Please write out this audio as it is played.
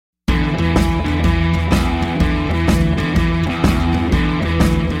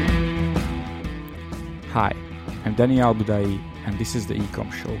Hi, I'm Daniel Budai, and this is the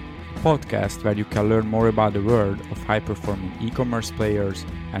Ecom Show, a podcast where you can learn more about the world of high-performing e-commerce players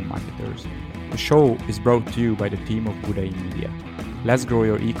and marketers. The show is brought to you by the team of Budai Media. Let's grow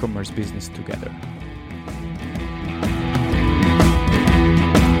your e-commerce business together.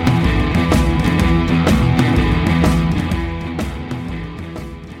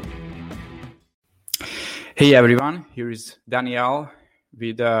 Hey everyone, here is Daniel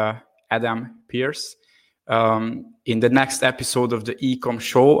with Adam Pierce. In the next episode of the Ecom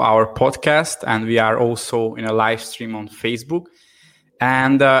Show, our podcast, and we are also in a live stream on Facebook.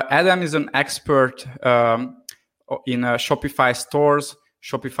 And Adam is an expert in Shopify stores,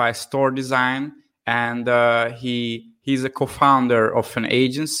 Shopify store design, and he's a co-founder of an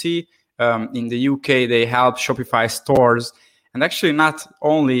agency. In the UK, they help Shopify stores, and actually not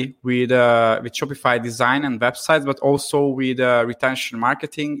only with Shopify design and websites, but also with retention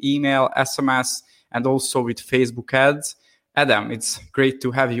marketing, email, SMS, and also with Facebook ads. Adam, it's great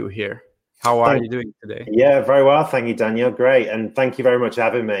to have you here. How are you doing today? Yeah, very well. Thank you, Daniel. Great. And thank you very much for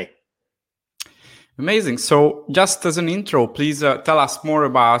having me. Amazing. So just as an intro, please tell us more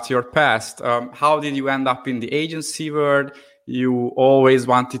about your past. How did you end up in the agency world? You always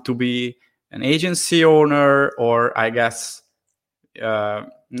wanted to be an agency owner, or I guess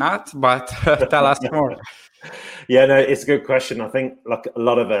not, but tell us more. Yeah, no, it's a good question. I think like a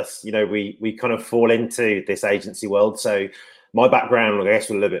lot of us, we kind of fall into this agency world. So my background, I guess,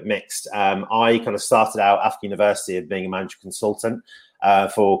 was a little bit mixed. I kind of started out after university as being a management consultant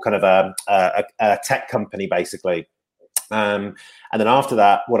for kind of a tech company, basically. And then after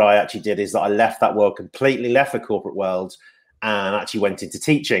that, what I actually did is that I left that world completely, left the corporate world, and actually went into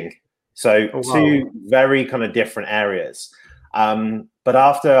teaching. So two very kind of different areas. But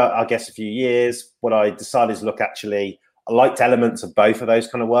after, I guess, a few years, what I decided is, I liked elements of both of those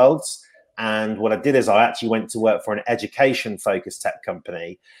kind of worlds. And what I did is I actually went to work for an education-focused tech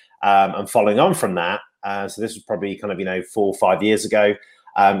company. And following on from that, so this was probably kind of, 4 or 5 years ago,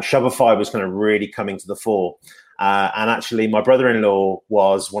 Shopify was kind of really coming to the fore. And actually, my brother-in-law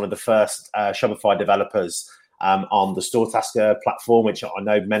was one of the first Shopify developers on the StoreTasker platform, which I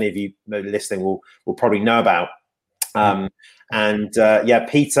know many of you listening will probably know about.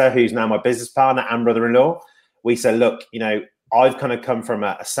 Peter, who's now my business partner and brother-in-law, we said, look, I've kind of come from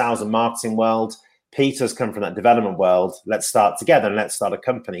a sales and marketing world. Peter's come from that development world. Let's start together and let's start a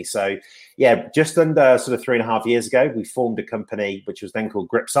company. So just under sort of 3.5 years ago, we formed a company, which was then called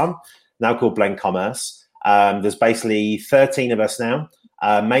Gripson, now called Blend Commerce. There's basically 13 of us now,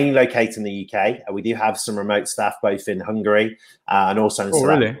 mainly located in the UK. We do have some remote staff, both in Hungary and also in South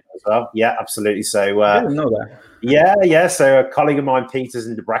Africa as well. Yeah, absolutely. So I didn't know that. Yeah. So a colleague of mine, Peter's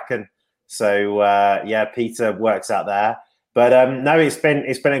in Debrecen. So Peter works out there. But no, it's been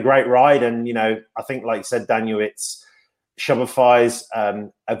a great ride, and I think, like you said, Daniel, it's Shopify's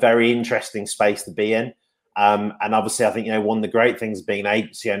a very interesting space to be in, and obviously, I think one of the great things being an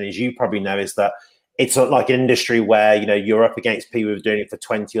agency owner, as you probably know, is that it's not like an industry where you're up against people who've been doing it for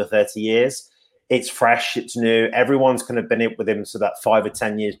 20 or 30 years. It's fresh, it's new. Everyone's kind of been in within so that 5 or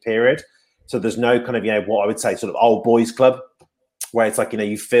 10 years period. So there's no kind of what I would say sort of old boys club, where it's like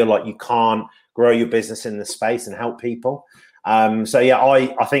you feel like you can't grow your business in the space and help people. I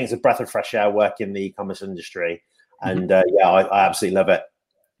think it's a breath of fresh air working in the e-commerce industry, and I absolutely love it.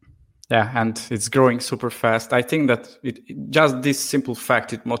 Yeah, and it's growing super fast. I think that just this simple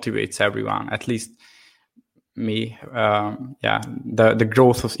fact, it motivates everyone, at least me. The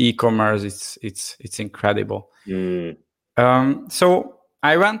growth of e-commerce, it's incredible. So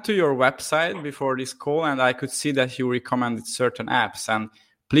I went to your website before this call, and I could see that you recommended certain apps. And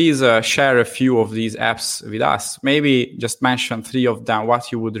please share a few of these apps with us. Maybe just mention 3 of them,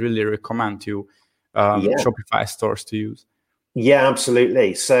 what you would really recommend to Shopify stores to use. Yeah,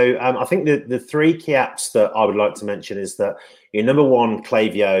 absolutely. So I think the 3 key apps that I would like to mention is that number one,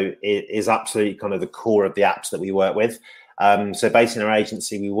 Klaviyo is absolutely kind of the core of the apps that we work with. So based in our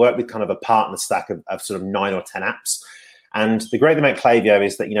agency, we work with kind of a partner stack of sort of 9 or 10 apps. And the great thing about Klaviyo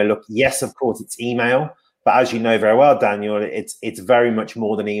is that, yes, of course, it's email. But as you know very well, Daniel, it's very much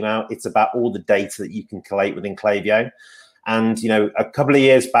more than email. It's about all the data that you can collate within Klaviyo. And, a couple of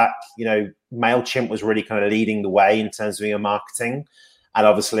years back, MailChimp was really kind of leading the way in terms of email marketing. And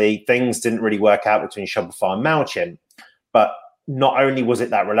obviously, things didn't really work out between Shopify and MailChimp. But not only was it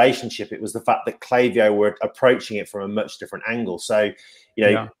that relationship, it was the fact that Klaviyo were approaching it from a much different angle. So,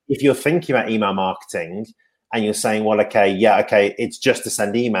 if you're thinking about email marketing and you're saying, well, okay, it's just to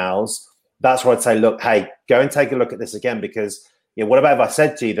send emails, that's where I'd say, look, hey, go and take a look at this again, because what about if I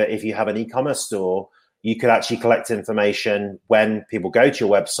said to you that if you have an e-commerce store, you could actually collect information when people go to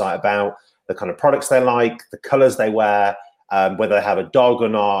your website about the kind of products they like, the colors they wear, whether they have a dog or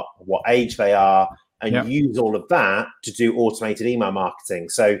not, what age they are, and use all of that to do automated email marketing.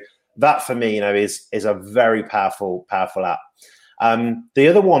 So that for me, is a very powerful app. The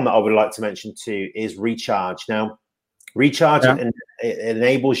other one that I would like to mention too is Recharge. Now, Recharge it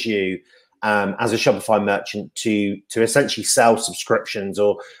enables you as a Shopify merchant to essentially sell subscriptions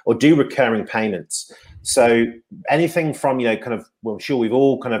or do recurring payments. So anything from, I'm sure we've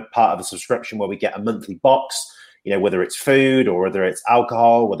all kind of part of a subscription where we get a monthly box, whether it's food or whether it's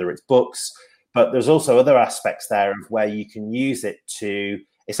alcohol, whether it's books, but there's also other aspects there of where you can use it to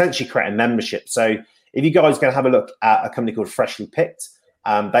essentially create a membership. So if you guys are going to have a look at a company called Freshly Picked,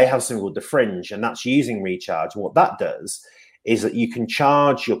 they have something called The Fringe, and that's using Recharge. What that does is that you can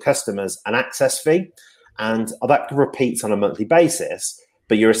charge your customers an access fee, and that repeats on a monthly basis,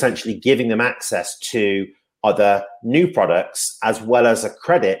 but you're essentially giving them access to other new products as well as a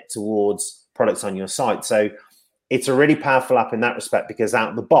credit towards products on your site. So it's a really powerful app in that respect, because out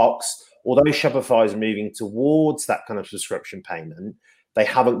of the box, although Shopify is moving towards that kind of subscription payment, they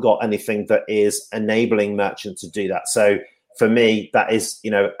haven't got anything that is enabling merchants to do that. So for me, that is,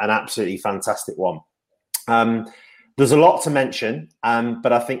 an absolutely fantastic one. There's a lot to mention,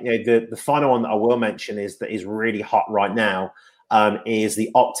 but I think the final one that I will mention is really hot right now is the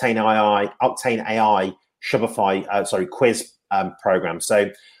Octane AI Shopify quiz program. So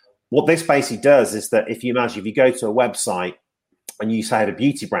what this basically does is that if you go to a website and you say have a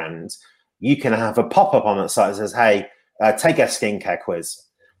beauty brand, you can have a pop-up on that site that says, hey, take a skincare quiz.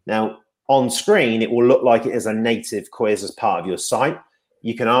 Now, on screen, it will look like it is a native quiz as part of your site.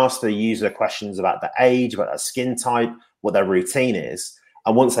 You can ask the user questions about their age, about their skin type, what their routine is.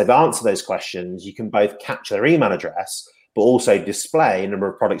 And once they've answered those questions, you can both capture their email address, but also display a number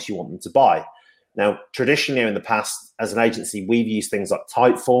of products you want them to buy. Now, traditionally in the past, as an agency, we've used things like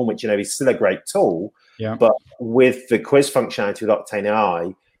Typeform, which, is still a great tool. Yeah. But with the quiz functionality with Octane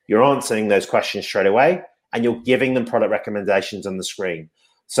AI, you're answering those questions straight away, and you're giving them product recommendations on the screen.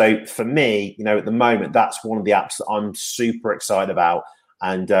 So for me, at the moment, that's one of the apps that I'm super excited about.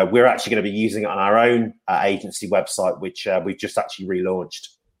 And we're actually going to be using it on our own agency website, which we've just actually relaunched.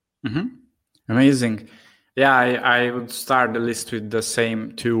 Mm-hmm. Amazing. Yeah, I would start the list with the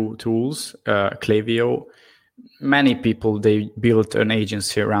same two tools, Klaviyo. Many people, they built an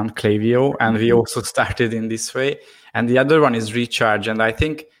agency around Klaviyo, and we also started in this way. And the other one is Recharge. And I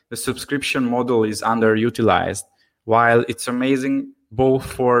think the subscription model is underutilized. While it's amazing both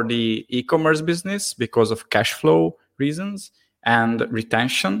for the e-commerce business because of cash flow reasons and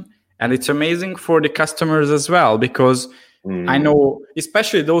retention, and it's amazing for the customers as well, because I know,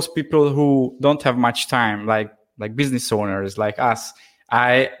 especially those people who don't have much time, like business owners like us.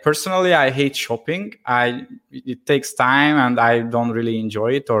 I hate shopping. It takes time, and I don't really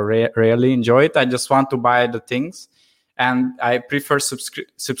enjoy it, or rarely enjoy it. I just want to buy the things, and I prefer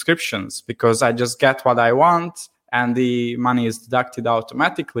subscriptions because I just get what I want, and the money is deducted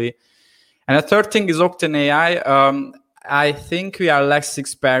automatically. And the third thing is Octane AI. I think we are less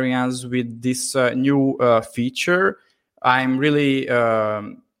experienced with this new feature. I'm really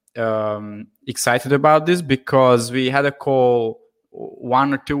excited about this because we had a call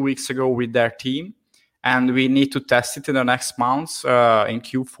 1 or 2 weeks ago with their team, and we need to test it in the next months in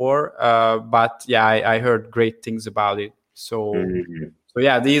Q4. But yeah, I heard great things about it. So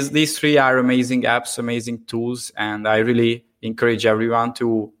yeah, these three are amazing apps, amazing tools, and I really encourage everyone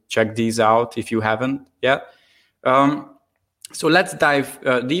to check these out if you haven't yet. So let's dive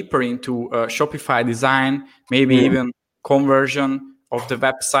deeper into Shopify design, maybe even conversion of the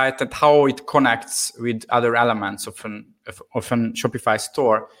website and how it connects with other elements of an Shopify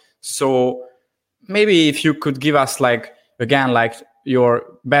store. So maybe if you could give us your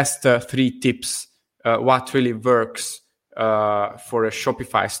best 3 tips, what really works for a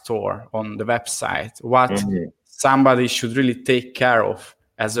Shopify store on the website, what somebody should really take care of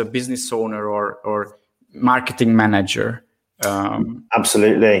as a business owner or marketing manager.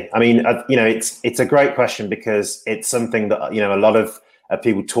 Absolutely. I mean, it's a great question because it's something that, a lot of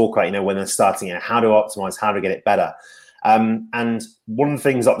people talk about, when they're starting, how to optimize, how to get it better. And one of the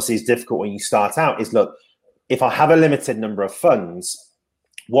things obviously is difficult when you start out is, look, if I have a limited number of funds,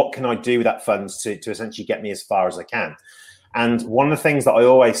 what can I do with that funds to essentially get me as far as I can? And one of the things that I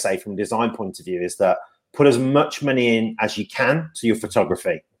always say from a design point of view is that put as much money in as you can to your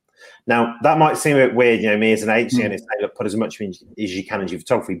photography. Now, that might seem a bit weird, me as an agency, and say, look, put as much money as you can into your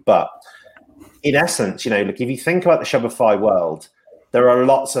photography. But in essence, look, if you think about the Shopify world, there are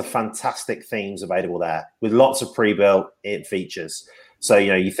lots of fantastic themes available there with lots of pre-built features. So,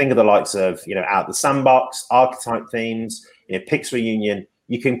 you think of the likes of, Out the Sandbox, archetype themes, Pixel Union.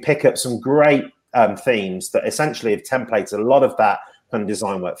 you can pick up some great themes that essentially have templated a lot of that kind of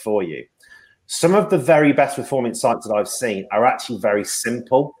design work for you. Some of the very best performing sites that I've seen are actually very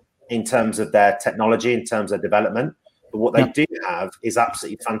simple in terms of their technology, in terms of development. But what they do have is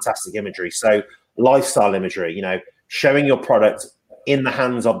absolutely fantastic imagery. So lifestyle imagery, you know, showing your product in the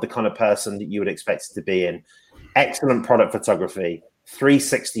hands of the kind of person that you would expect it to be in. Excellent product photography,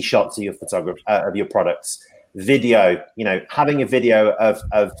 360 shots of your products, video, you know, having a video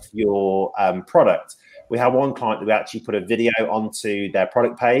of your product. We have one client that actually put a video onto their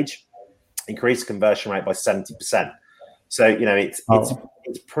product page, increased conversion rate by 70%. So, you know, it's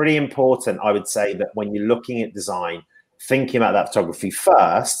pretty important, I would say, that when you're looking at design, thinking about that photography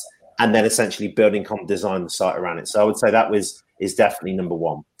first, and then essentially building design the site around it. So I would say that is definitely number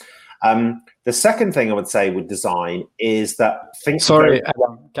one. The second thing I would say with design is that Sorry,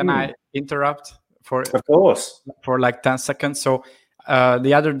 Adam, can I interrupt of course for like 10 seconds? So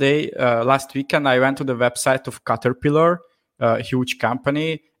the other day, last weekend, I went to the website of Caterpillar, a huge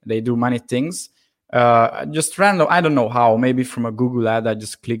company. They do many things. Just random, I don't know how, maybe from a Google ad, I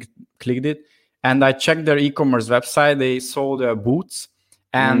just clicked it. And I checked their e-commerce website. They sold boots,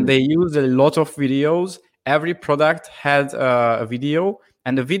 and they used a lot of videos. Every product had a video,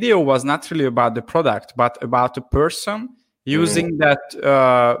 and the video was not really about the product, but about the person using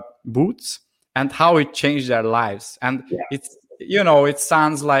that boots and how it changed their lives. And it's, you know, it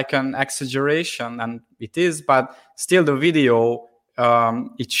sounds like an exaggeration, and it is, but still the video,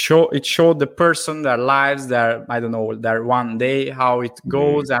 it showed the person, their lives, their one day, how it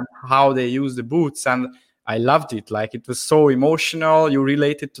goes and how they use the boots. And I loved it. Like, it was so emotional. You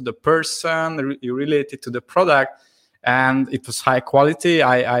related to the person, you related to the product, and it was high quality.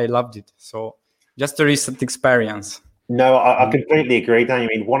 I loved it. So just a recent experience. No, I completely agree, Dan. I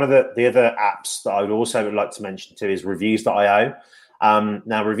mean, one of the other apps that I would also like to mention too is Reviews.io.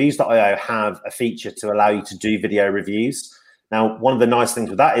 Now, Reviews.io have a feature to allow you to do video reviews. Now, one of the nice things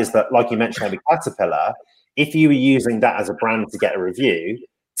with that is that, like you mentioned with Caterpillar, if you were using that as a brand to get a review,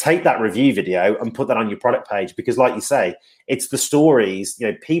 take that review video and put that on your product page, because, like you say, it's the stories. You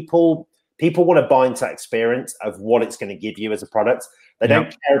know, people want to buy into that experience of what it's going to give you as a product. They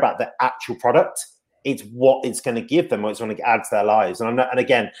don't care about the actual product. It's what it's going to give them, what it's going to add to their lives. And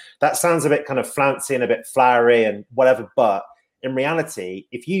again, that sounds a bit kind of flouncy and a bit flowery and whatever, but in reality,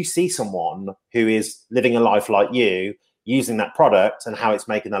 if you see someone who is living a life like you, using that product and how it's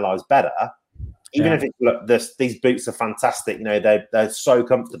making their lives better, even if it's, these boots are fantastic, you know, they're so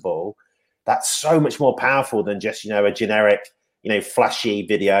comfortable, that's so much more powerful than just, you know, a generic, you know, flashy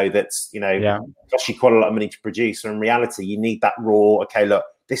video that's, you know, costs you quite a lot of money to produce. So in reality, you need that raw, okay, look,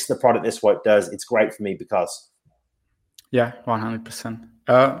 this is the product, this is what it does, it's great for me because. Yeah, 100%.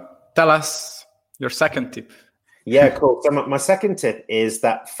 Tell us your second tip. Yeah, cool. So my second tip is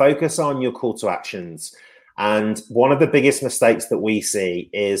that focus on your call to actions. And one of the biggest mistakes that we see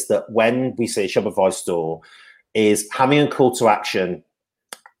is that when we see a Shopify store is having a call to action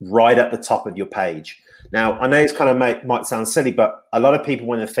right at the top of your page. Now, I know it's kind of might sound silly, but a lot of people,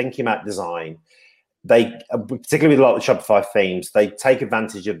 when they're thinking about design, they, particularly with a lot of the Shopify themes, they take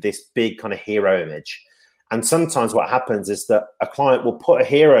advantage of this big kind of hero image. And sometimes what happens is that a client will put a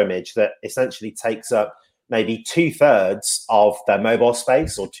hero image that essentially takes up maybe 2/3 of their mobile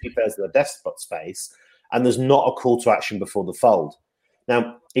space or 2/3 of their desktop space, and there's not a call to action before the fold.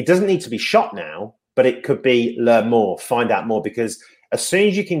 Now, it doesn't need to be shot now, but it could be learn more, find out more, because as soon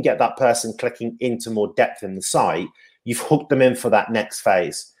as you can get that person clicking into more depth in the site, you've hooked them in for that next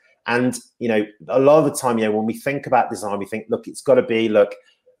phase. And, you know, a lot of the time, you know, when we think about design, we think, look, it's got to be, look,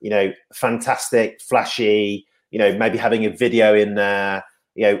 you know, fantastic, flashy, you know, maybe having a video in there,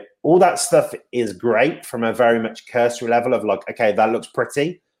 you know, all that stuff is great from a very much cursory level of like, okay, that looks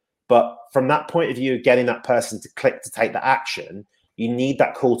pretty. But from that point of view, getting that person to click to take the action, you need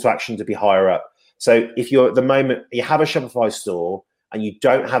that call to action to be higher up. So if you're at the moment, you have a Shopify store and you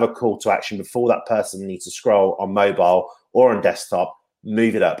don't have a call to action before that person needs to scroll on mobile or on desktop,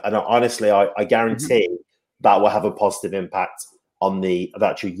 move it up. And honestly, I guarantee that will have a positive impact on the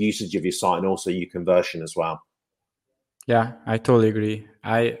actual usage of your site and also your conversion as well. Yeah, I totally agree.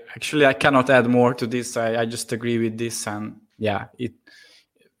 I cannot add more to this. I just agree with this. And yeah,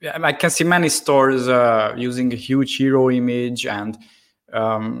 I can see many stores using a huge hero image, and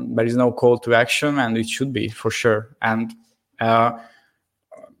there is no call to action, and it should be for sure. And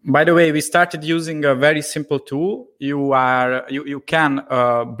by the way, we started using a very simple tool. You can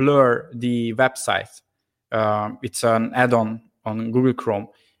blur the website. It's an add-on on Google Chrome,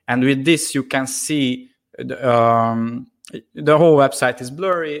 and with this you can see the whole website is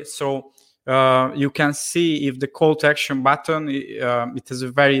blurry. So you can see if the call to action button it has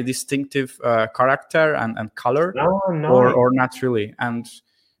a very distinctive character and color, or not really. And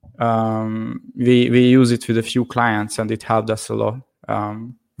we use it with a few clients, and it helped us a lot.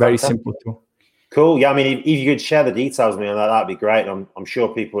 Very simple too. Cool. Yeah, I mean, if you could share the details with me on that, that'd be great. I'm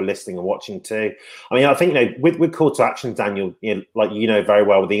sure people are listening and watching too. I mean, I think, with call to action, Daniel, like very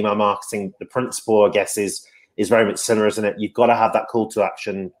well with email marketing, the principle, I guess, is very much similar, isn't it? You've got to have that call to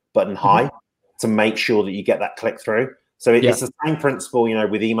action button high to make sure that you get that click through. So it's the same principle,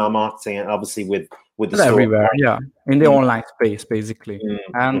 with email marketing, and obviously with the store. Everywhere, in the online space, basically.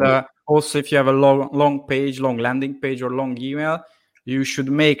 And also, if you have a long page, long landing page, or long email, you should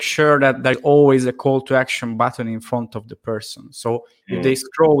make sure that there's always a call to action button in front of the person. So if they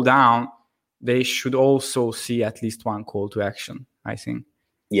scroll down, they should also see at least one call to action, I think.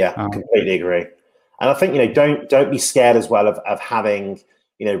 Yeah, completely agree. And I think, don't be scared as well of having,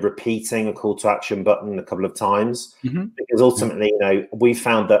 repeating a call to action button a couple of times, because ultimately, we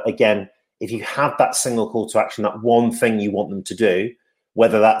found that, again, if you have that single call to action, that one thing you want them to do,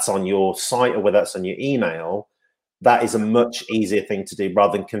 whether that's on your site or whether that's on your email, that is a much easier thing to do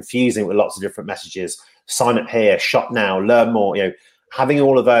rather than confusing with lots of different messages. Sign up here, shop now, learn more. Having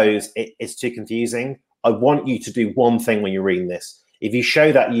all of those, it's too confusing. I want you to do one thing when you're reading this. If you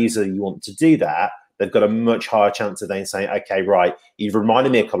show that user you want to do that, they've got a much higher chance of then saying, okay, right, you've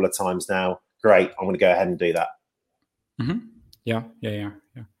reminded me a couple of times now. Great, I'm going to go ahead and do that. Yeah.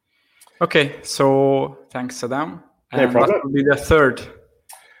 Okay, so thanks, Adam. No problem. What would be the third?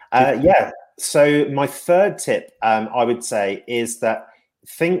 So my third tip, I would say, is that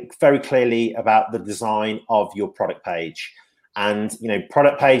think very clearly about the design of your product page. And,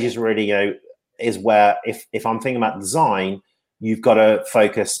 product page is really, is where if I'm thinking about design, you've got to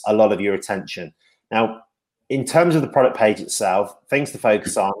focus a lot of your attention. Now, in terms of the product page itself, things to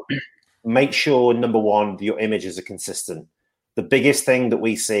focus on, make sure, number one, your images are consistent. The biggest thing that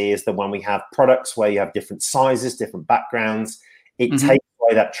we see is that when we have products where you have different sizes, different backgrounds, it takes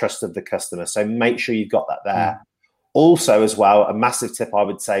away that trust of the customer. So make sure you've got that there. Also, as well, a massive tip I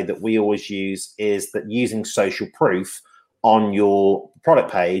would say that we always use is that using social proof on your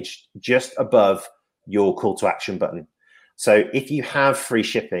product page just above your call to action button. So if you have free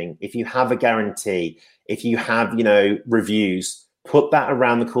shipping, if you have a guarantee, if you have, reviews, put that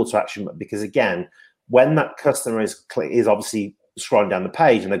around the call to action button, because again, when that customer is obviously scrolling down the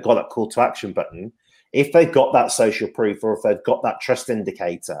page and they've got that call to action button, if they've got that social proof or if they've got that trust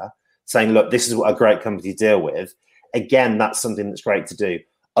indicator saying, look, this is what a great company to deal with, again, that's something that's great to do.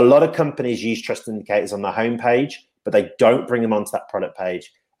 A lot of companies use trust indicators on their homepage, but they don't bring them onto that product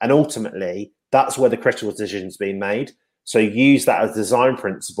page. And ultimately, that's where the critical decision is being made. So use that as design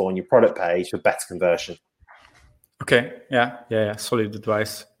principle on your product page for better conversion. Okay. Yeah. Solid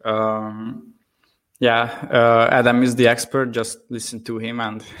advice. Adam is the expert. Just listen to him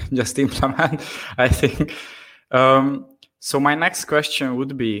and just implement, I think. So my next question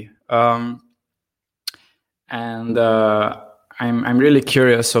would be, I'm really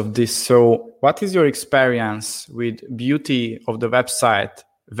curious of this. So what is your experience with beauty of the website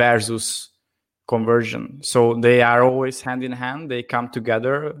versus conversion? So they are always hand in hand. They come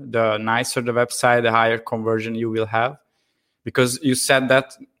together. The nicer the website, the higher conversion you will have. Because you said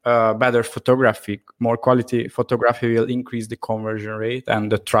that better photography, more quality photography will increase the conversion rate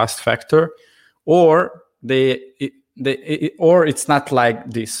and the trust factor, or or it's not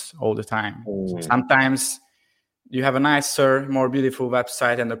like this all the time. Sometimes you have a nicer, more beautiful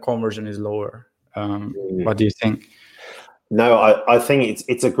website and the conversion is lower. What do you think? No, I think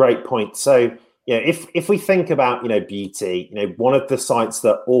it's a great point. So, if we think about, beauty, one of the sites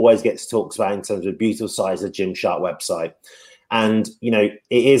that always gets talked about in terms of beautiful site is the Gymshark website. And, it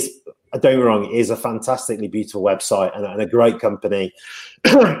is, don't get me wrong, it is a fantastically beautiful website and a great company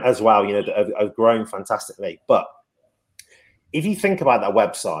as well, that have grown fantastically. But if you think about that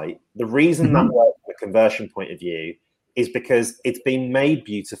website, the reason that works from a conversion point of view is because it's been made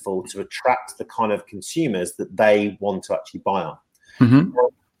beautiful to attract the kind of consumers that they want to actually buy on.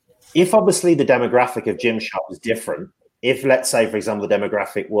 If obviously the demographic of Gymshark was different, if let's say, for example, the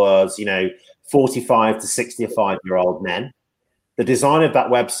demographic was, 45 to 65-year-old men, the design of that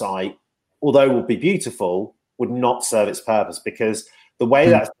website, although it would be beautiful, would not serve its purpose, because the way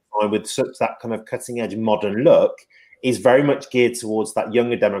that's designed with such that kind of cutting edge modern look is very much geared towards that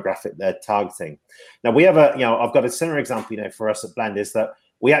younger demographic they're targeting. Now we have I've got a similar example, for us at Blend, is that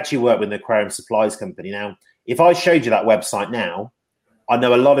we actually work with an aquarium supplies company. Now, if I showed you that website now, I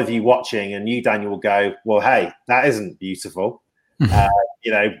know a lot of you watching and you, Daniel, will go, well, hey, that isn't beautiful.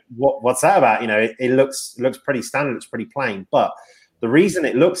 What's that about? It looks pretty standard, it's pretty plain. But The reason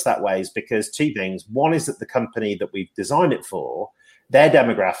it looks that way is because two things. One is that the company that we've designed it for, their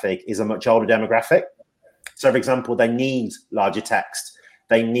demographic is a much older demographic. So, for example, they need larger text.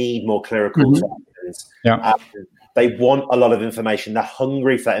 They need more clearer call to actions. Yeah. They want a lot of information. They're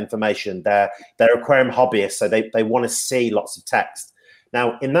hungry for that information. They're aquarium hobbyists, so they want to see lots of text.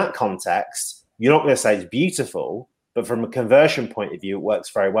 Now, in that context, you're not going to say it's beautiful, but from a conversion point of view, it works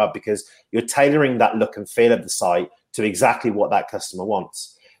very well because you're tailoring that look and feel of the site to exactly what that customer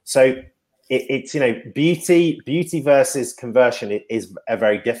wants. So it's beauty versus conversion is a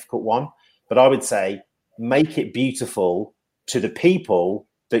very difficult one. But I would say make it beautiful to the people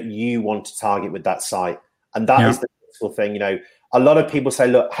that you want to target with that site. And that is the beautiful thing. A lot of people say,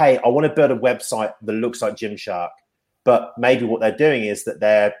 look, hey, I want to build a website that looks like Gymshark. But maybe what they're doing is that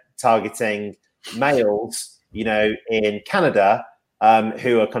they're targeting males, in Canada,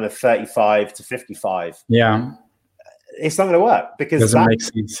 who are kind of 35 to 55. Yeah. It's not going to work because doesn't make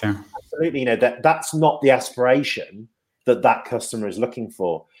sense. Yeah. Absolutely. That's not the aspiration that customer is looking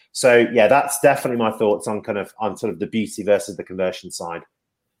for. So yeah, that's definitely my thoughts on sort of the beauty versus the conversion side.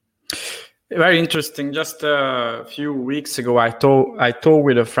 Very interesting. Just a few weeks ago, I talked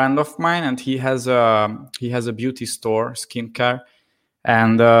with a friend of mine, and he has a beauty store, skincare,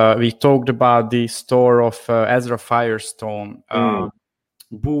 and we talked about the store of Ezra Firestone,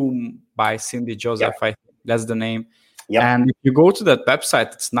 Boom by Cindy Joseph. I think that's the name. Yep. And if you go to that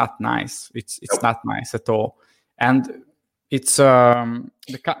website, it's not nice. It's not nice at all. And it's so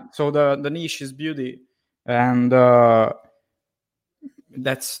the niche is beauty, and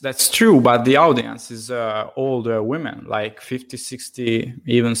that's true. But the audience is older women, like 50, 60,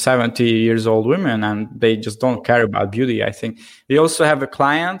 even 70 years old women, and they just don't care about beauty. I think we also have a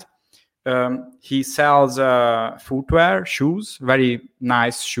client. He sells footwear, shoes, very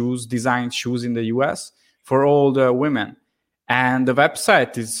nice shoes, designed shoes in the US for older women, and the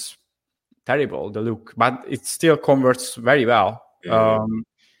website is terrible, the look, but it still converts very well.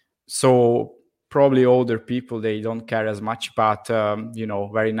 So probably older people, they don't care as much, but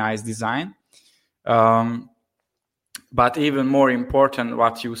very nice design. But even more important,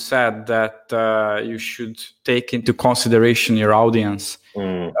 what you said, that you should take into consideration your audience.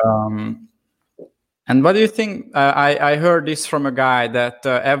 And what do you think? I heard this from a guy that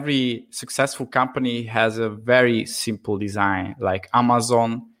every successful company has a very simple design, like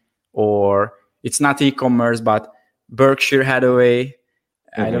Amazon, or it's not e-commerce, but Berkshire Hathaway.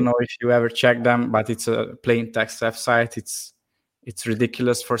 I don't know if you ever checked them, but it's a plain text website. It's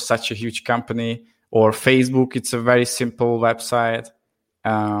ridiculous for such a huge company. Or Facebook, it's a very simple website.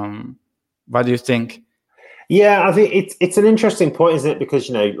 What do you think? Yeah, I think it's an interesting point, isn't it? Because,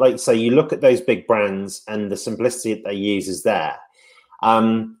 like you say, you look at those big brands and the simplicity that they use is there.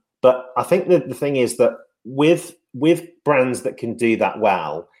 But I think that the thing is that with brands that can do that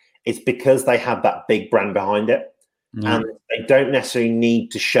well, it's because they have that big brand behind it. And they don't necessarily need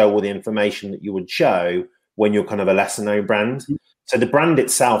to show all the information that you would show when you're kind of a lesser known brand. So the brand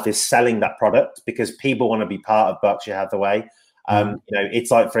itself is selling that product because people want to be part of Berkshire Hathaway.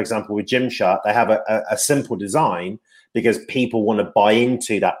 It's like, for example, with Gymshark, they have a simple design because people want to buy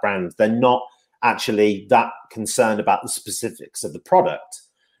into that brand. They're not actually that concerned about the specifics of the product.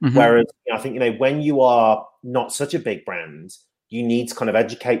 Whereas I think, when you are not such a big brand, you need to kind of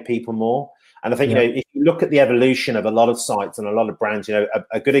educate people more. And I think, if you look at the evolution of a lot of sites and a lot of brands,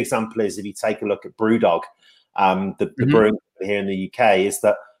 a good example is if you take a look at Brewdog, the brewing here in the UK, is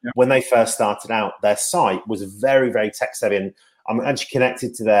that when they first started out, their site was very, very tech savvy. And I'm actually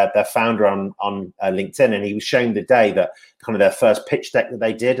connected to their founder on LinkedIn, and he was showing the day that kind of their first pitch deck that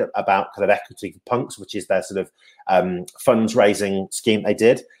they did about kind of equity for punks, which is their sort of funds raising scheme they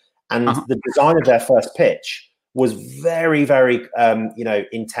did. And the design of their first pitch was very, very,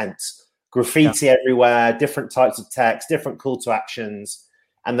 intense. Graffiti everywhere, different types of text, different call to actions.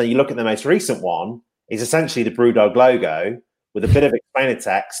 And then you look at the most recent one, is essentially the Brewdog logo with a bit of explainer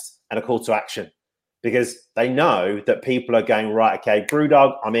text and a call to action, because they know that people are going, right, okay,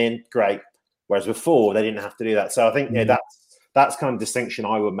 Brewdog, I'm in, great. Whereas before they didn't have to do that. So I think that's kind of distinction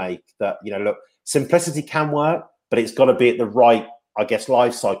I would make, that, look, simplicity can work, but it's got to be at the right, I guess,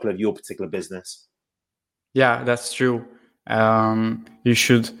 life cycle of your particular business. Yeah, that's true. You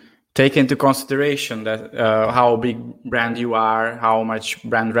should take into consideration that how big brand you are, how much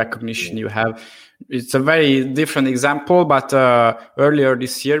brand recognition you have. It's a very different example, but earlier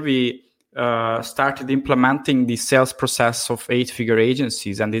this year we started implementing the sales process of 8-figure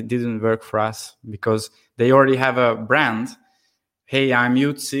agencies, and it didn't work for us because they already have a brand. Hey, I'm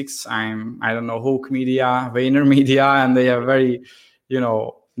Youth 6, I don't know, Hawk Media, Vayner Media, and they are very,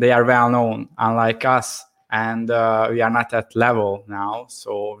 they are well known, unlike us. and we are not at level now.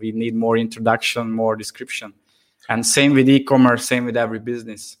 So we need more introduction, more description. And same with e-commerce, same with every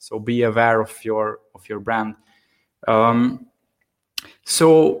business. So be aware of your brand.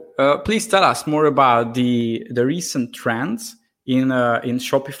 So please tell us more about the recent trends in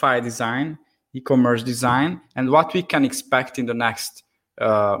Shopify design, e-commerce design, and what we can expect in the next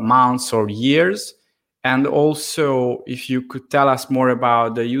months or years. And also, if you could tell us more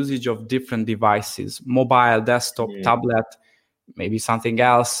about the usage of different devices, mobile, desktop, tablet, maybe something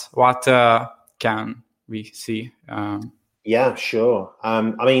else. What can we see? Yeah, sure.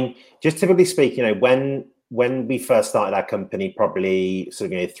 I mean, just typically speaking, when we first started our company, probably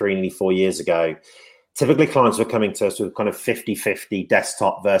sort of 3, 4 years ago, typically clients were coming to us with kind of 50-50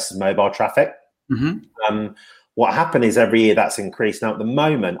 desktop versus mobile traffic. What happened is every year that's increased. Now, at the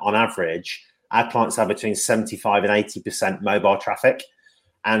moment, on average, our clients have between 75 and 80% mobile traffic.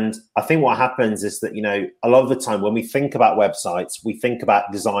 And I think what happens is that, a lot of the time when we think about websites, we think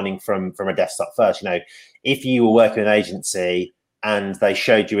about designing from a desktop first. If you were working in an agency and they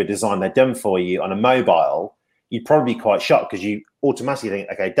showed you a design they'd done for you on a mobile, you'd probably be quite shocked because you automatically think,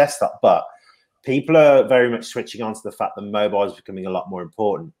 okay, desktop. But people are very much switching on to the fact that mobile is becoming a lot more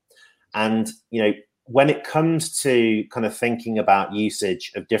important. And, when it comes to kind of thinking about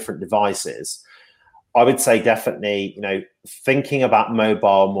usage of different devices, I would say definitely, thinking about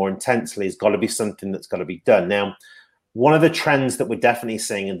mobile more intensely has got to be something that's got to be done. Now, one of the trends that we're definitely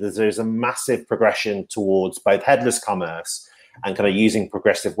seeing is there's a massive progression towards both headless commerce and kind of using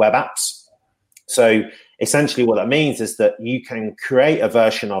progressive web apps. So essentially what that means is that you can create a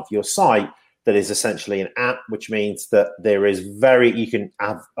version of your site that is essentially an app, which means that there is you can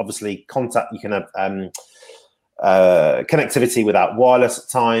have obviously contact, you can have connectivity without wireless at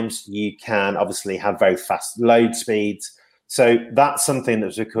times. You can obviously have very fast load speeds. So that's something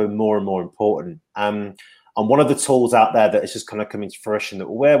that's becoming more and more important. And one of the tools out there that is just kind of coming to fruition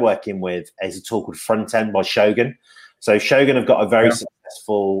that we're working with is a tool called Front End by Shogun. So Shogun have got a very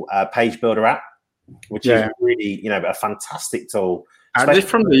successful page builder app, which is really, a fantastic tool. Are they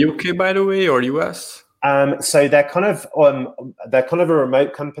from the UK, by the way, or US? So they're kind of a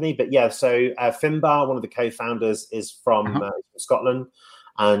remote company, but yeah. So Finbar, one of the co-founders, is from Scotland,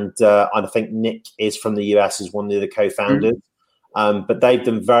 and I think Nick is from the US, is one of the other co-founders. But they've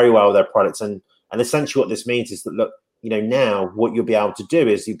done very well with their products, and essentially what this means is that look, now what you'll be able to do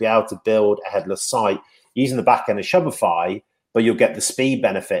is you'll be able to build a headless site using the back end of Shopify, but you'll get the speed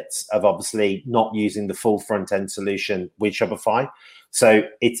benefits of obviously not using the full front end solution with Shopify. So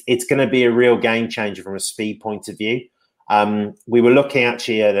it's going to be a real game changer from a speed point of view. We were looking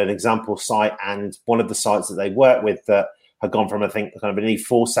actually at an example site, and one of the sites that they work with that had gone from, I think, kind of a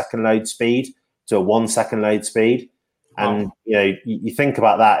 4-second load speed to a 1-second load speed. And, you think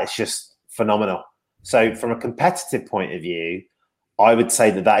about that, it's just phenomenal. So from a competitive point of view, I would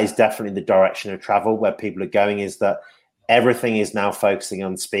say that is definitely the direction of travel where people are going, is that everything is now focusing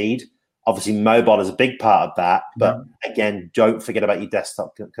on speed. Obviously, mobile is a big part of that. But again, don't forget about your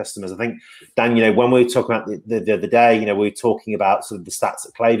desktop customers. I think, Dan, when we were talking about the other day, we were talking about sort of the stats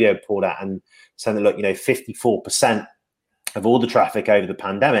that Klaviyo pulled out and saying that, look, 54% of all the traffic over the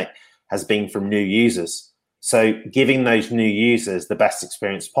pandemic has been from new users. So giving those new users the best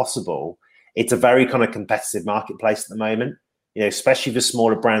experience possible, it's a very kind of competitive marketplace at the moment, especially for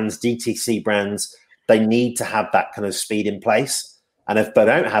smaller brands, DTC brands. They need to have that kind of speed in place. And if they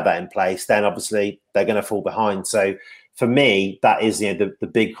don't have that in place, then obviously they're going to fall behind. So for me, that is the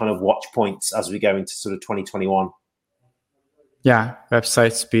big kind of watch points as we go into sort of 2021. Yeah,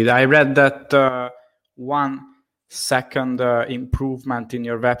 website speed. I read that 1 second improvement in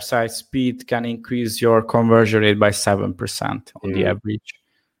your website speed can increase your conversion rate by 7% on the average.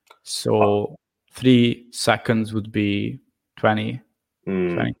 So 3 seconds would be 20%.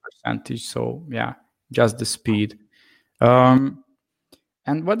 So yeah, just the speed.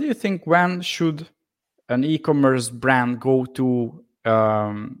 And what do you think, when should an e-commerce brand go to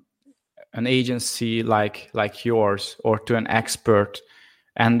an agency like yours or to an expert,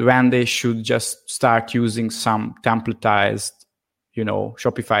 and when they should just start using some templatized,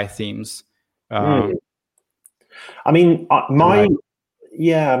 Shopify themes? I mean,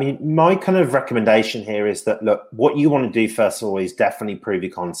 my kind of recommendation here is that, look, what you want to do first of all is definitely prove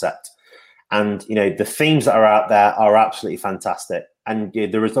your concept. And, the themes that are out there are absolutely fantastic. And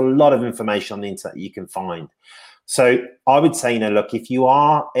there is a lot of information on the internet that you can find. So I would say, look, if you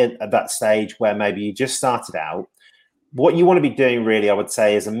are at that stage where maybe you just started out, what you want to be doing really, I would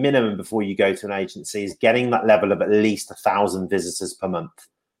say, is a minimum before you go to an agency is getting that level of at least 1,000 visitors per month.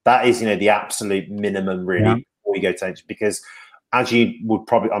 That is, the absolute minimum really before you go to agency, because as you would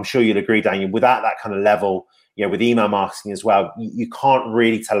probably, I'm sure you'd agree, Daniel, without that kind of level, with email marketing as well, you can't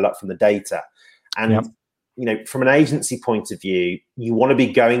really tell a lot from the data. And, from an agency point of view, you want to be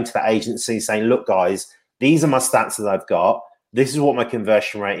going to the agency saying, look, guys, these are my stats that I've got. This is what my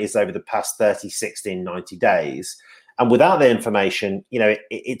conversion rate is over the past 30, 60, 90 days. And without the information,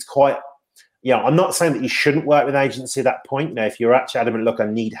 it's quite, I'm not saying that you shouldn't work with an agency at that point. If you're actually adamant, look, I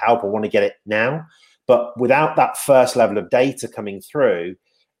need help, I want to get it now. But without that first level of data coming through,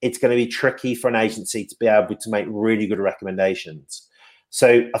 it's going to be tricky for an agency to be able to make really good recommendations.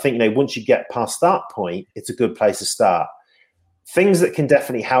 So I think, once you get past that point, it's a good place to start. Things that can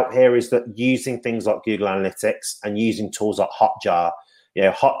definitely help here is that using things like Google Analytics and using tools like Hotjar.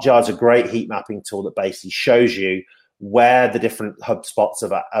 Hotjar is a great heat mapping tool that basically shows you where the different hub spots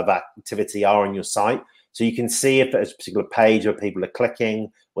of activity are on your site. So you can see if there's a particular page where people are clicking,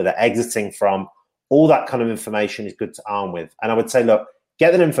 where they're exiting from. All that kind of information is good to arm with. And I would say, look,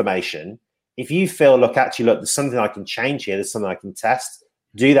 get that information. If you feel, there's something I can change here, there's something I can test,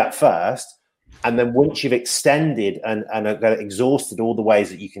 do that first. And then once you've extended and exhausted all the ways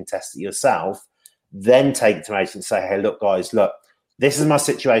that you can test it yourself, then take it to an agent and say, hey, look, guys, this is my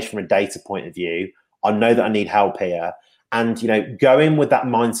situation from a data point of view. I know that I need help here. And, go in with that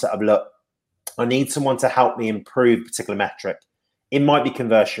mindset of, look, I need someone to help me improve a particular metric. It might be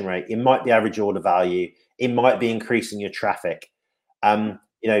conversion rate. It might be average order value. It might be increasing your traffic.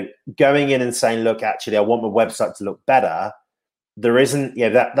 Going in and saying, look, actually, I want my website to look better. There isn't,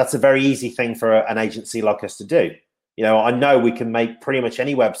 that's a very easy thing for an agency like us to do. I know we can make pretty much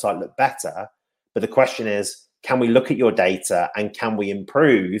any website look better, but the question is, can we look at your data and can we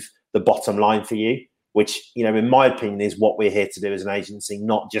improve the bottom line for you? Which, in my opinion, is what we're here to do as an agency,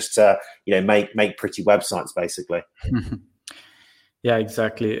 not just to, make pretty websites, basically. Yeah,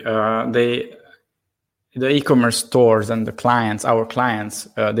 exactly. The e-commerce stores and our clients,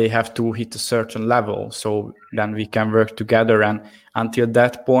 they have to hit a certain level. So then we can work together. And until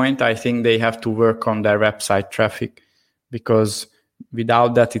that point, I think they have to work on their website traffic, because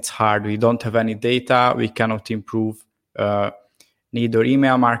without that, it's hard. We don't have any data. We cannot improve neither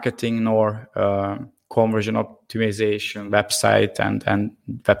email marketing nor conversion optimization, website and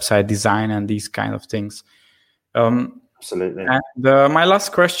website design and these kind of things. Absolutely. And my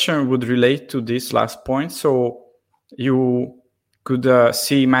last question would relate to this last point. So you could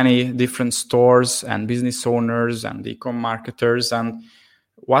see many different stores and business owners and e-com marketers. And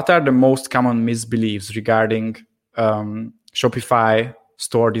what are the most common misbeliefs regarding Shopify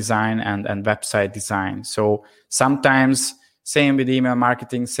store design and website design? So sometimes, same with email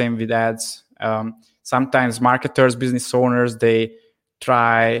marketing, same with ads. Sometimes marketers, business owners, they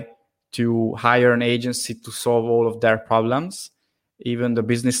try to hire an agency to solve all of their problems, even the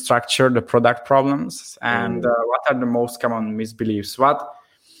business structure, the product problems. And what are the most common misbeliefs?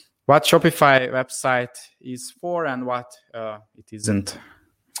 What Shopify website is for and what it isn't?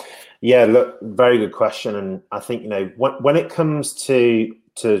 Yeah, look, very good question. And I think, when it comes to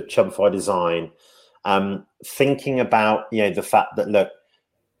Shopify design, thinking about, the fact that, look,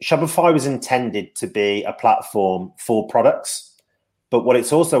 Shopify was intended to be a platform for products. But what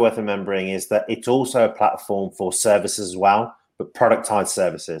it's also worth remembering is that it's also a platform for services as well, but productized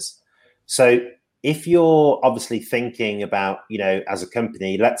services. So if you're obviously thinking about, as a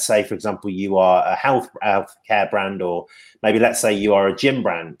company, let's say, for example, you are a healthcare brand, or maybe let's say you are a gym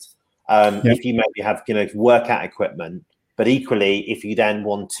brand. If you maybe have, workout equipment, but equally, if you then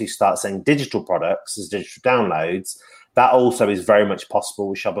want to start selling digital products as digital downloads, that also is very much possible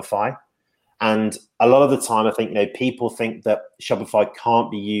with Shopify. And a lot of the time, I think, people think that Shopify can't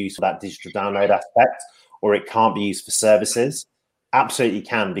be used for that digital download aspect, or it can't be used for services. Absolutely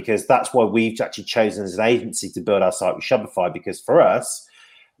can, because that's why we've actually chosen as an agency to build our site with Shopify. Because for us,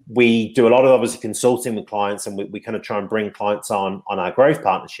 we do a lot of obviously consulting with clients, and we kind of try and bring clients on our growth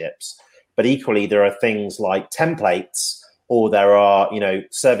partnerships. But equally, there are things like templates, or there are,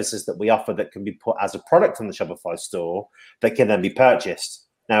 services that we offer that can be put as a product on the Shopify store that can then be purchased.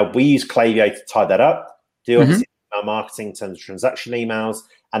 Now, we use Klaviyo to tie that up, do obviously email marketing in terms of transaction emails,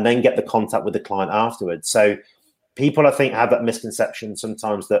 and then get the contact with the client afterwards. So people, I think, have that misconception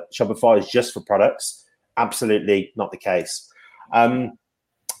sometimes that Shopify is just for products. Absolutely not the case.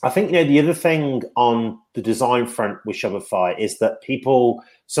 I think, the other thing on the design front with Shopify is that people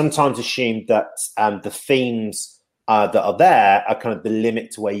sometimes assume that the themes that are there are kind of the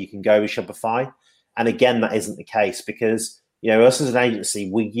limit to where you can go with Shopify. And again, that isn't the case, because us as an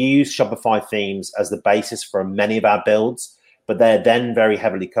agency, we use Shopify themes as the basis for many of our builds, but they're then very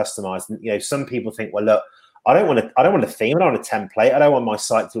heavily customized. And, some people think, well, look, I don't want a theme, I don't want a template, I don't want my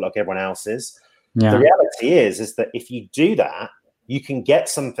site to look like everyone else's. Yeah. The reality is that if you do that, you can get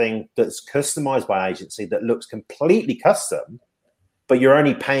something that's customized by agency that looks completely custom, but you're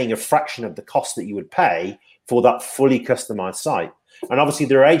only paying a fraction of the cost that you would pay for that fully customized site. And obviously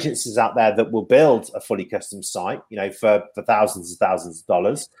there are agencies out there that will build a fully custom site, for thousands and thousands of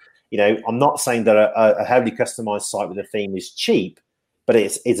dollars. I'm not saying that a heavily customized site with a theme is cheap, but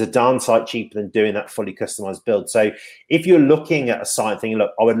it's a darn sight cheaper than doing that fully customized build. So if you're looking at a site thinking,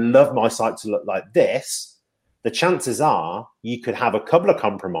 look, I would love my site to look like this, the chances are you could have a couple of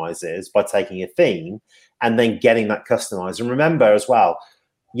compromises by taking a theme and then getting that customized. And remember as well,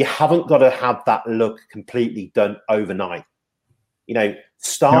 you haven't got to have that look completely done overnight.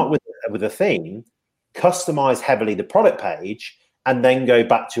 Start with a theme, customize heavily the product page, and then go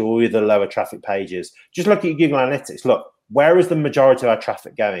back to all the lower traffic pages. Just look at your Google Analytics. Look, where is the majority of our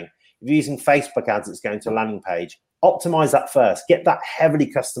traffic going? If you're using Facebook ads, it's going to a landing page. Optimize that first. Get that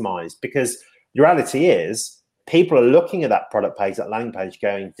heavily customized, because the reality is people are looking at that product page, that landing page,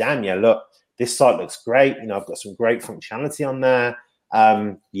 going, damn, yeah, look, this site looks great. I've got some great functionality on there.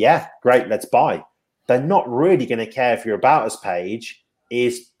 Yeah, great, let's buy. They're not really going to care if your About Us page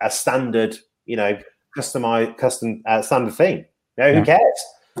is a standard, custom standard theme. Who cares?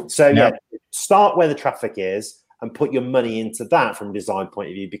 So start where the traffic is and put your money into that from a design point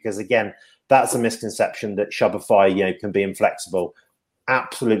of view, because again, that's a misconception that Shopify, can be inflexible.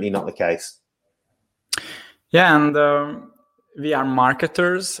 Absolutely not the case. Yeah, and we are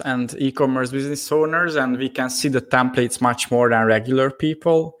marketers and e-commerce business owners, and we can see the templates much more than regular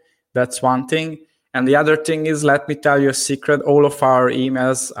people. That's one thing. And the other thing is, let me tell you a secret, all of our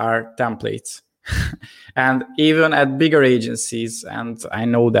emails are templates. And even at bigger agencies, and I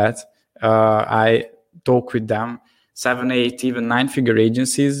know that, I talk with them, 7, 8, even 9-figure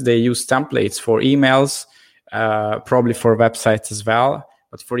agencies, they use templates for emails, probably for websites as well,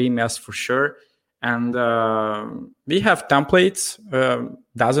 but for emails for sure. And we have templates,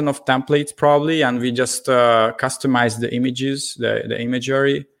 dozen of templates probably, and we just customize the images, the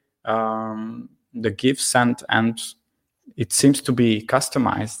imagery, the GIFs, and it seems to be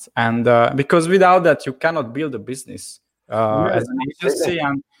customized. And because without that, you cannot build a business as an agency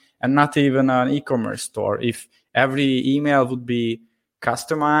and not even an e-commerce store. If every email would be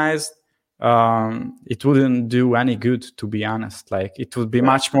customized, it wouldn't do any good, to be honest. Like, it would be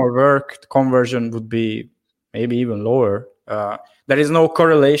much more work. The conversion would be maybe even lower. There is no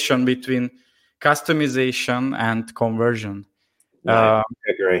correlation between customization and conversion. I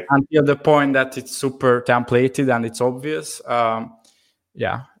agree. Until the point that it's super templated and it's obvious.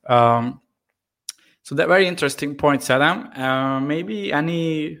 So that very interesting point, Adam. Maybe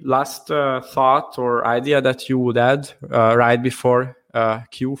any last thought or idea that you would add right before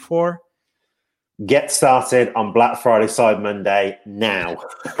Q4? Get started on Black Friday, Cyber Monday now.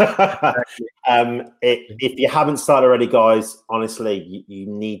 If you haven't started already, guys, honestly, you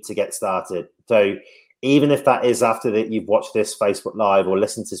need to get started. So even if that is after that you've watched this Facebook Live or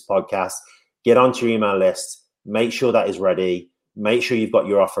listened to this podcast, get onto your email list. Make sure that is ready. Make sure you've got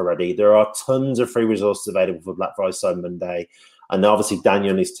your offer ready. There are tons of free resources available for Black Friday, Cyber Monday. And obviously, Daniel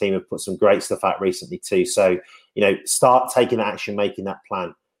and his team have put some great stuff out recently too. So, start taking action, making that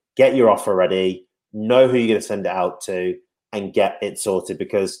plan. Get your offer ready. Know who you're going to send it out to and get it sorted.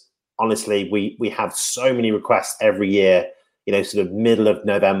 Because honestly, we have so many requests every year, sort of middle of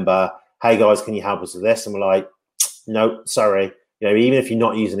November. Hey guys, can you help us with this? And we're like, no, sorry. Even if you're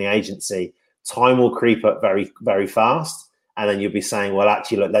not using the agency, time will creep up very, very fast. And then you'll be saying, well,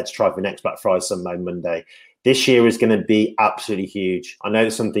 actually, look, let's try for next Black Friday, Sunday, Monday. This year is going to be absolutely huge. I know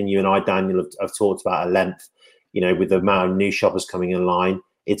it's something you and I, Daniel, have talked about at length, with the amount of new shoppers coming in line.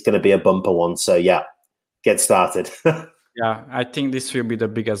 It's going to be a bumper one. So, yeah, get started. Yeah, I think this will be the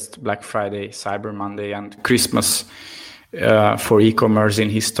biggest Black Friday, Cyber Monday, and Christmas for e-commerce in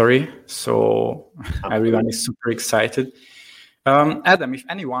history. So everyone is super excited. Adam, if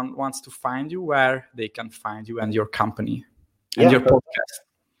anyone wants to find you, where they can find you and your company and your podcast?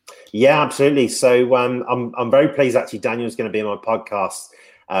 Yeah, absolutely. So I'm very pleased, actually, Daniel's going to be on my podcast,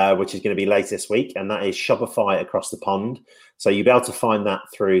 which is going to be later this week, and that is Shopify Across the Pond. So you'll be able to find that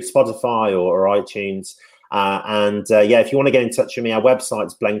through Spotify or iTunes. If you want to get in touch with me, our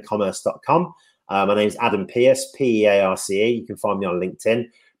website's blendcommerce.com. My name's Adam Pearce, Pearce. You can find me on LinkedIn.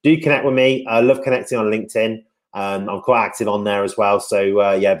 Do connect with me. I love connecting on LinkedIn. I'm quite active on there as well. So,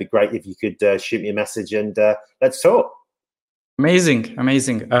 it'd be great if you could shoot me a message and let's talk. Amazing.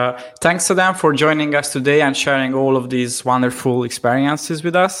 Thanks, Adam, for joining us today and sharing all of these wonderful experiences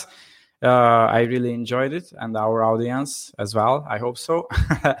with us. I really enjoyed it, and our audience as well. I hope so.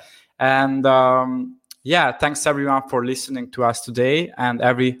 And thanks everyone for listening to us today. And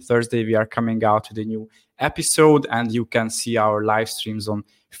every Thursday we are coming out with a new episode, and you can see our live streams on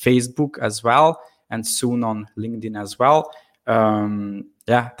Facebook as well, and soon on LinkedIn as well.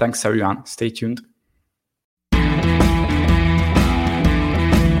 Thanks everyone. Stay tuned.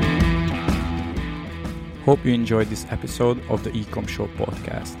 Hope you enjoyed this episode of the Ecom Show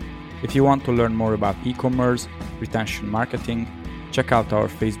podcast. If you want to learn more about e-commerce, retention marketing, check out our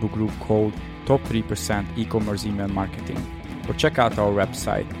Facebook group called Top 3% E-commerce Email Marketing, or check out our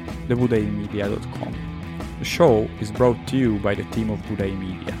website, thebudaimedia.com. The show is brought to you by the team of Budai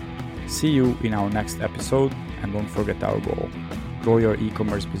Media. See you in our next episode, and don't forget our goal: grow your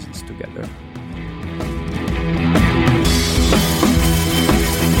e-commerce business together.